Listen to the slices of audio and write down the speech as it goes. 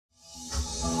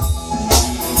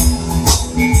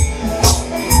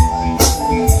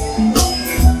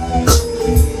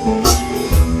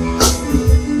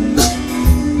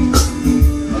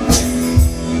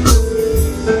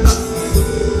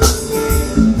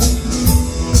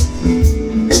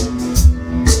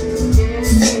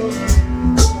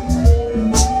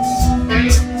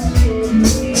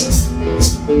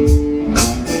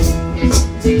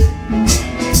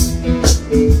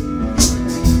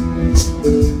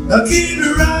Now keep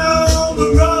it right on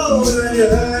the road and your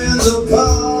hands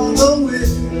upon the wheel.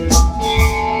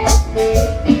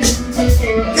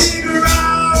 Keep it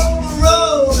right on the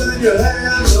road and your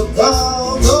hands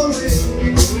upon the wheel.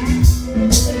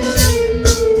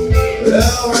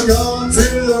 Well, we're going to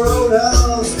the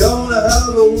roadhouse, gonna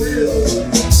have a wheel.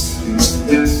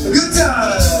 A good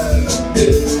time,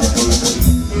 yeah.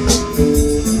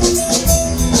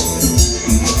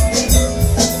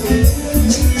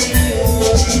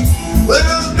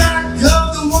 Well, back of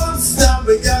the one stop,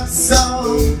 we got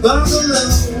some bungalow.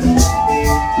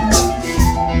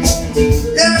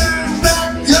 Yeah,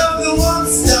 back of the one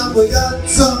stop, we got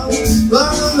some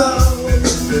bungalow.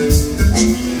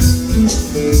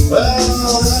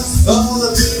 Well, that's for the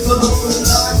people who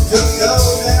like to go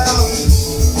down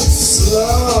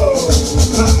slow.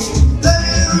 Let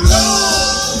it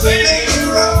roll, baby,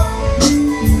 roll.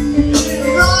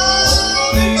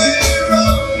 Roll, baby,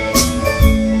 roll.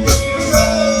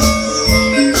 Roll,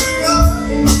 baby, roll.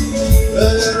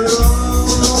 Let it roll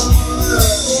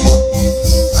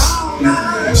all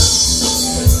night.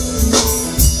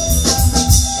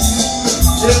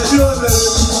 Yeah, do it, baby.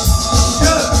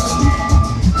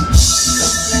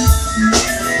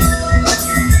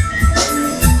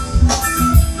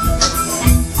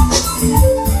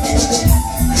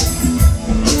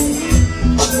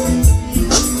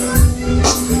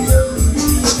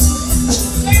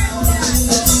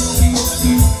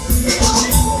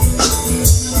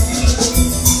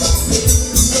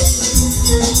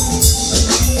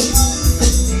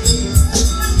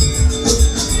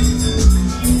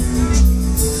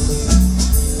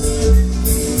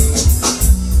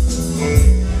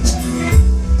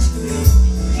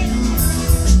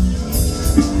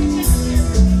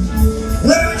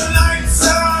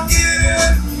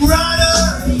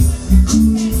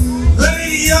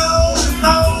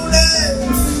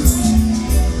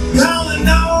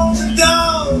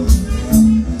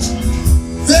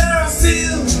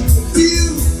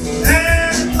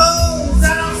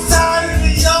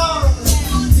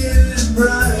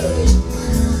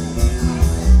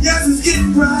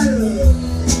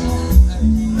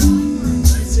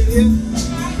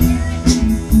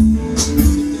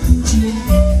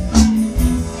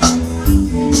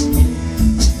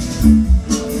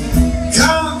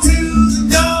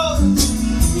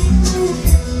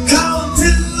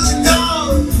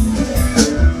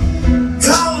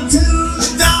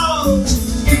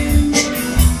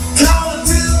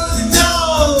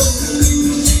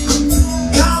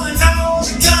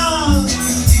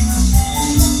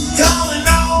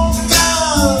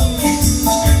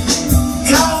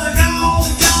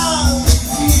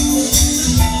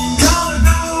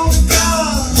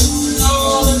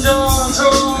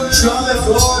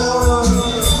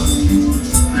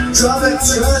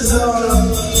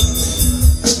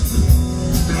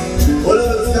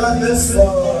 Whatever's got this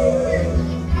far.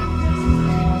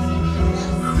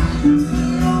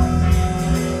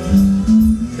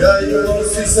 Yeah, you're gonna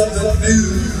see something new,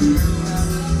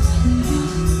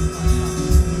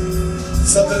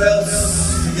 something else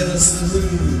to get us through.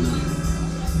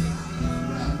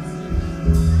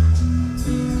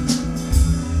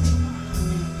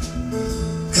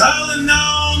 Calling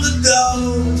on the door,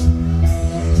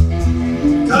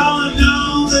 calling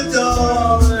on the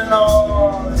door, calling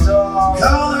on the door,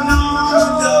 calling on the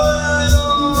door,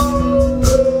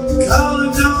 calling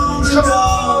on the door,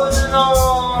 calling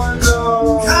on the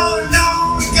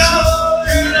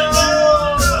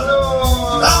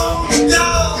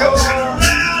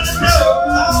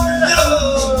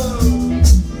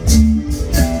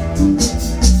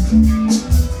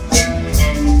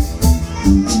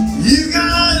You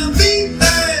gotta meet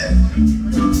me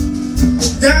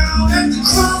down at the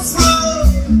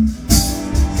crossroads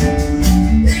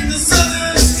in the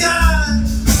southern sky.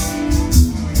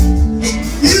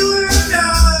 You and I,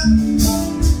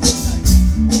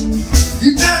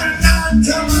 you better not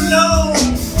come alone.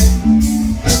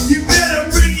 You better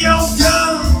bring your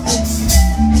gun.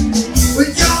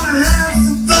 We're gonna have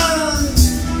some fun.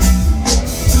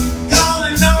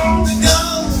 Calling on the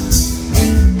gun.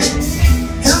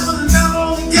 Calling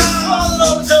on the gun.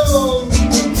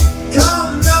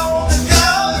 Calling on the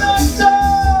gun.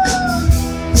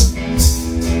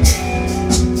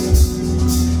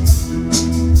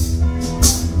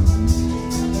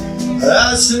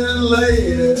 Ashen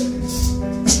lady,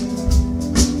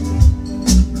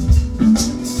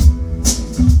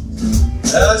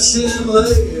 ashen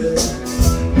lady,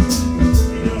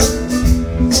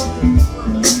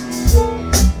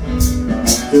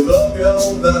 give up your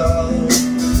vow.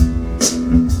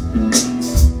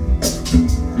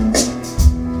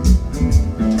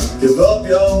 Give up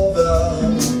your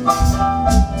vow.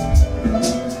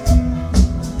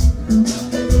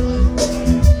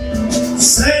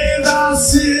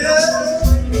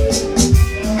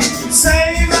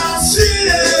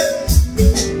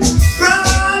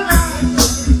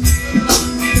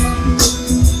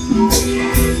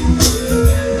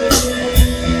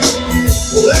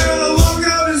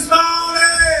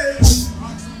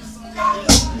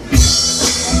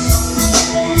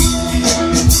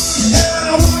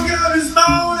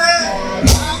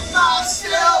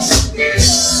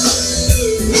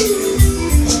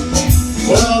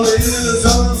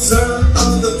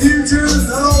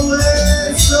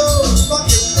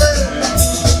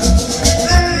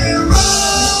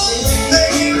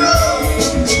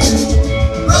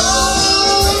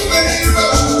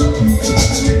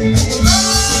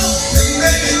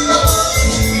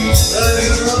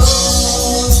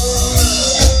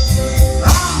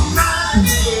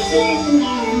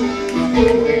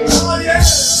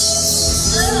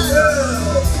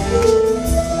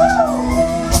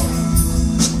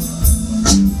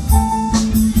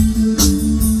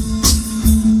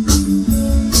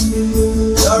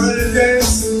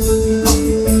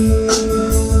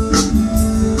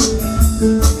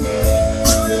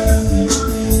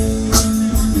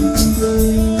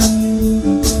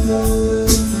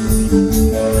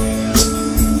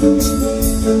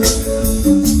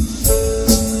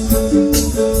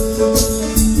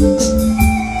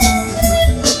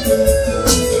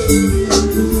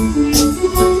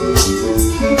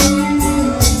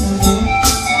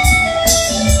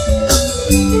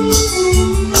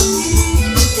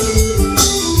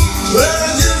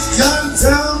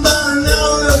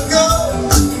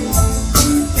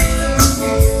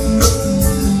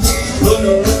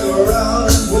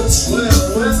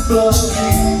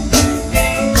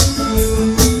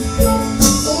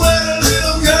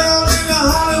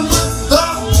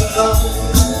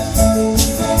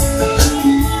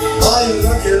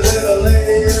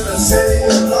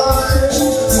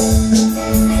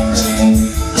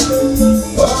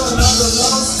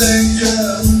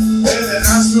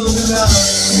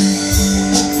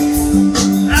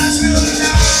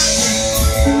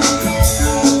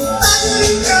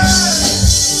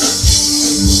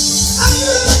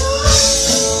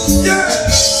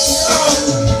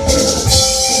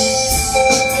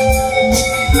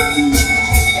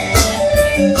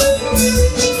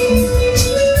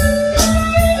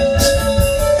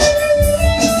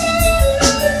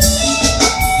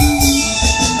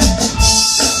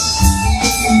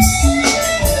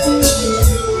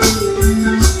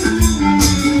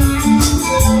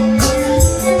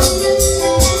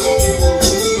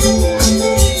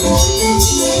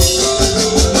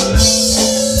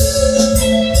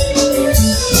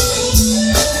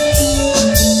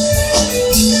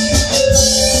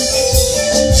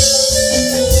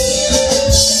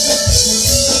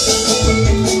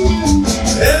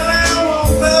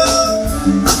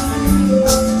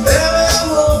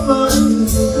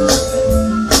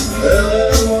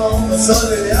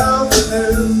 Sunday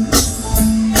afternoon,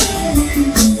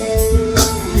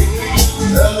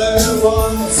 early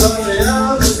one Sunday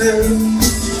afternoon,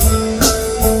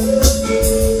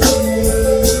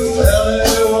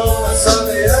 early one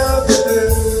Sunday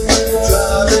afternoon,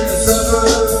 driving the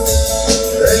suburbs,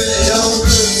 radio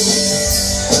blue,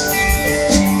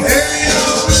 radio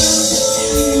blue,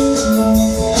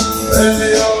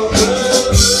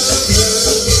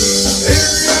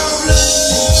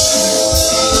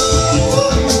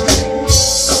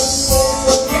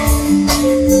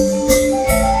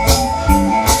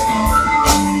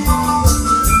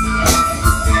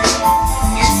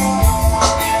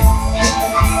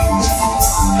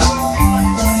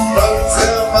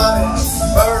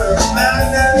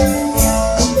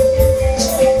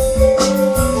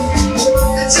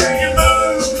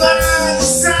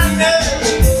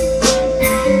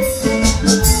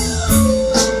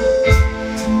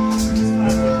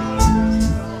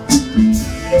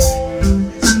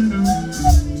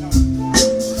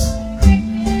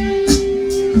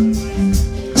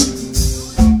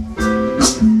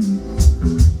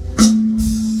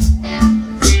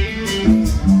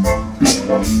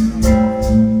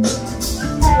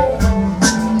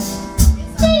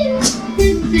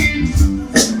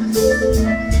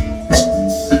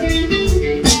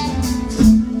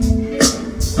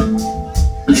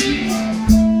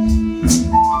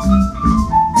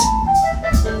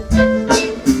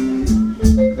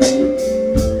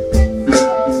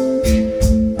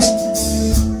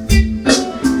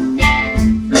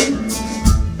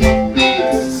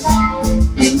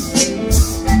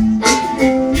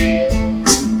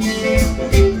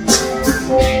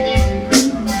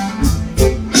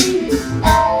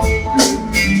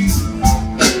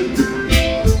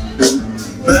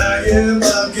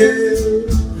 MAGGIE,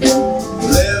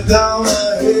 live down the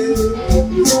hill.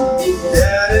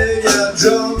 Daddy got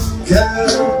drunk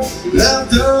and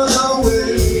left her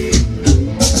away.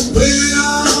 We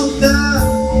all down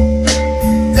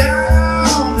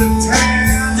to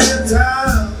Tangent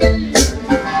Town.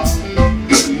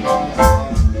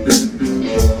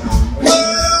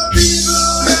 Well,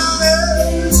 people down there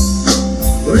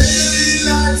really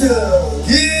like to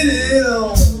get it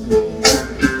on.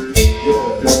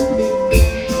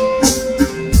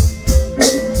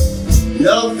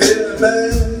 Y'all feeling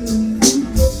bad,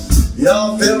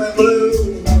 y'all feeling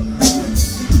blue,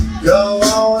 go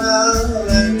on out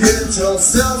and get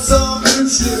yourself some new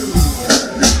shoes.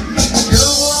 Go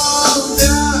on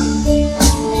down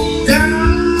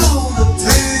to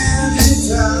Tangent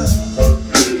Town.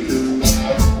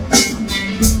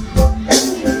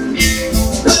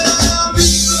 Well,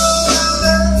 people out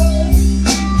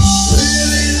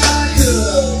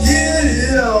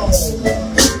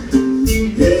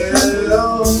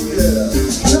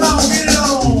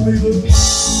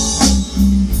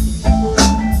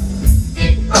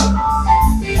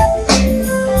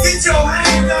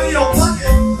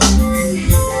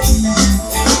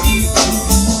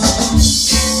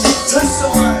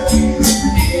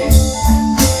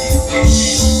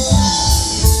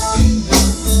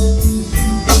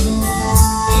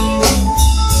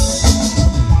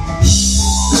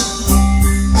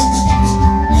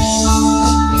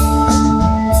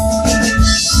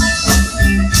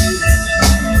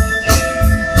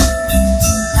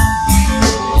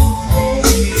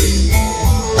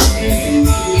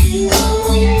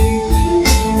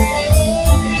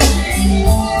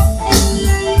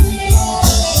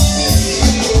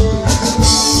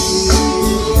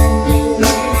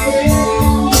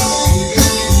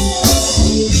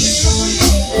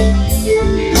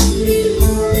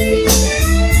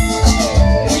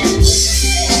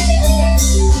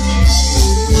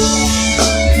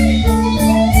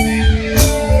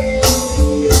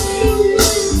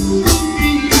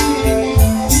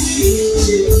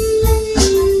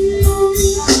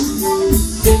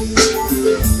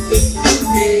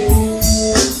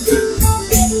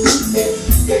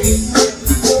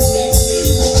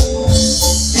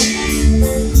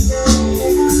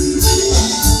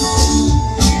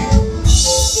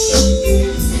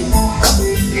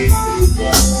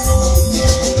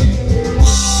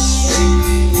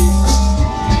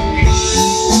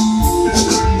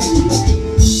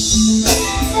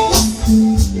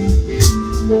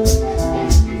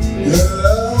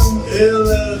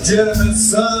illegitimate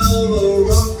son of a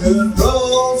rock and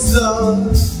roll star.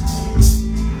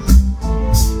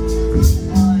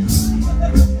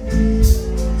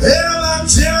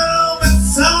 Illegitimate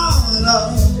son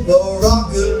of a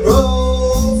rock and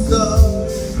roll star.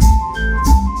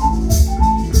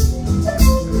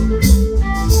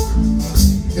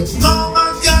 Your mama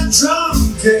got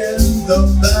drunk in the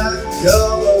back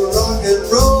of a rock and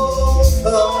roll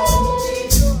car.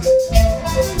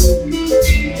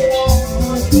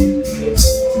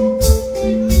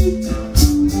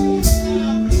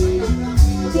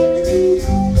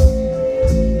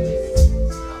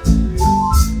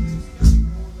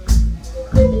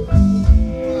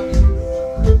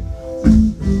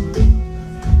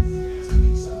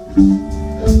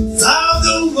 Found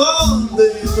the one,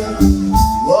 baby,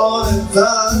 1 and 5.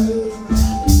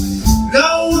 No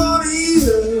one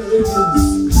here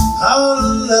out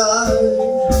alive.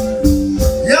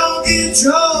 Y'all get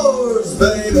yours,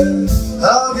 baby,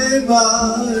 I'll get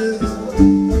mine.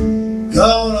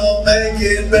 Gonna make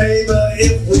it, baby,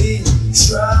 if we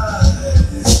try.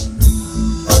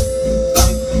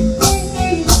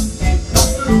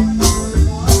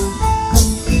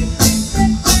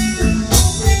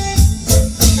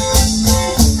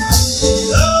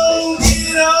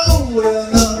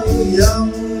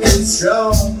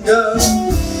 Stronger.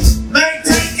 May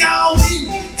take a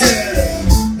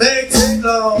weekend, may take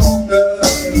longer.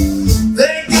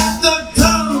 They got the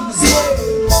guns,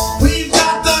 we've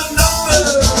got the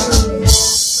numbers.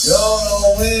 Gonna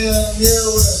win, yeah,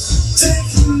 we're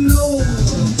taking over.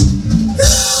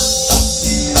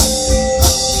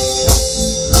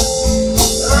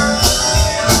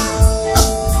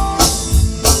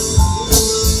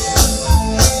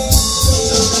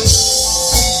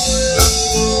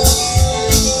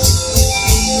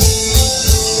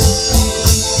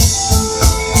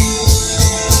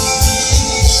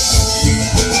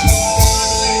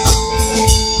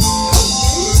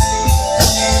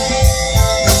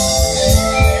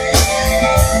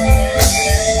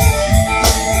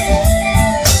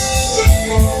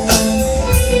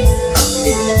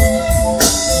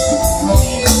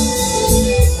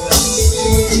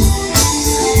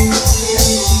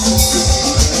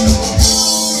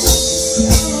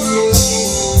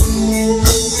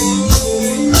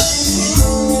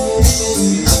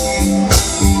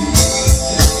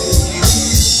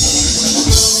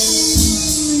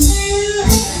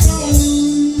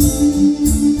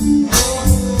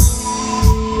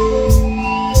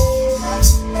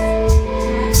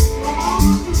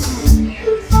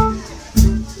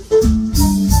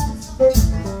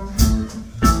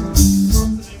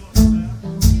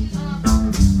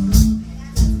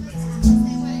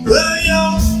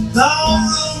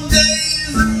 Ballroom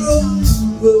days are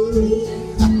over.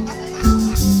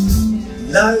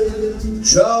 Night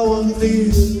drawing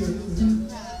near.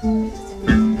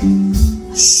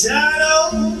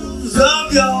 Shadows of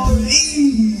your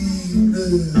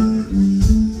evening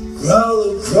crawl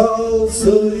across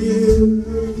the years.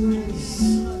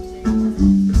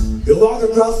 You walk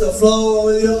across the floor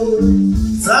with your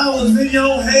flowers in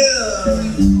your hair,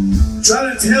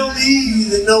 trying to tell me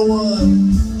that no one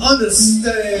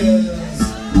understands.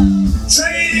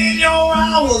 Trading your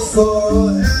hours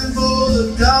for a handful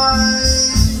of dimes.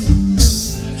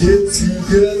 Get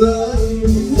together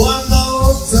one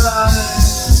more time.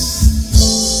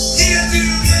 Get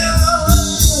together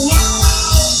one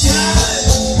more time.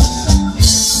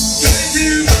 Get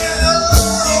together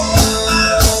one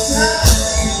more time.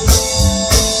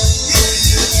 Get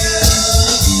together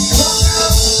one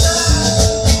more time.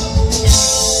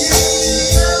 Get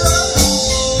together.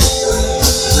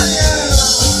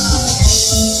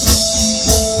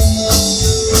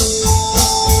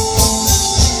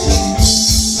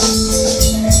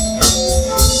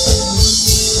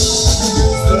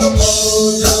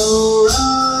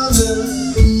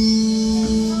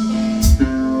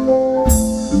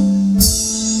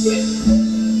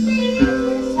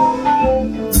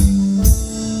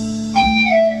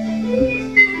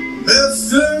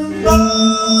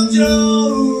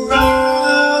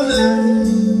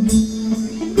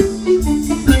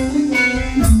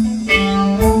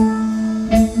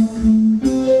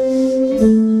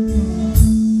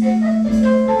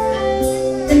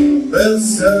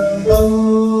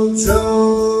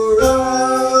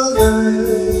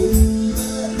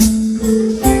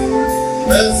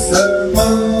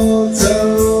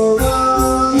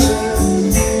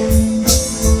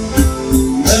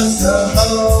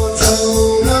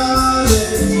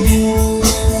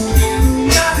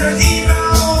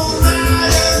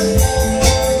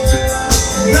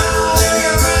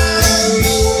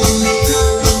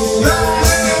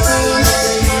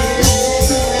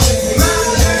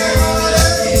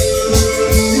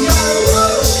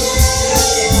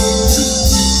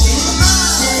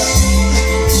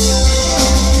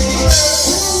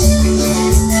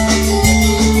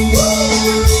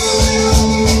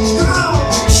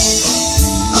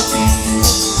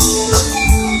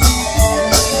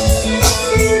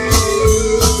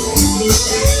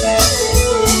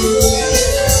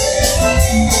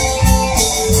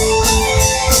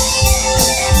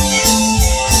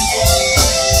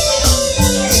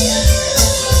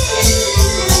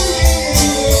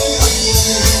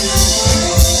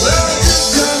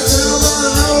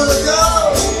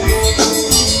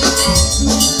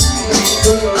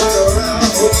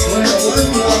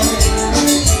 one more.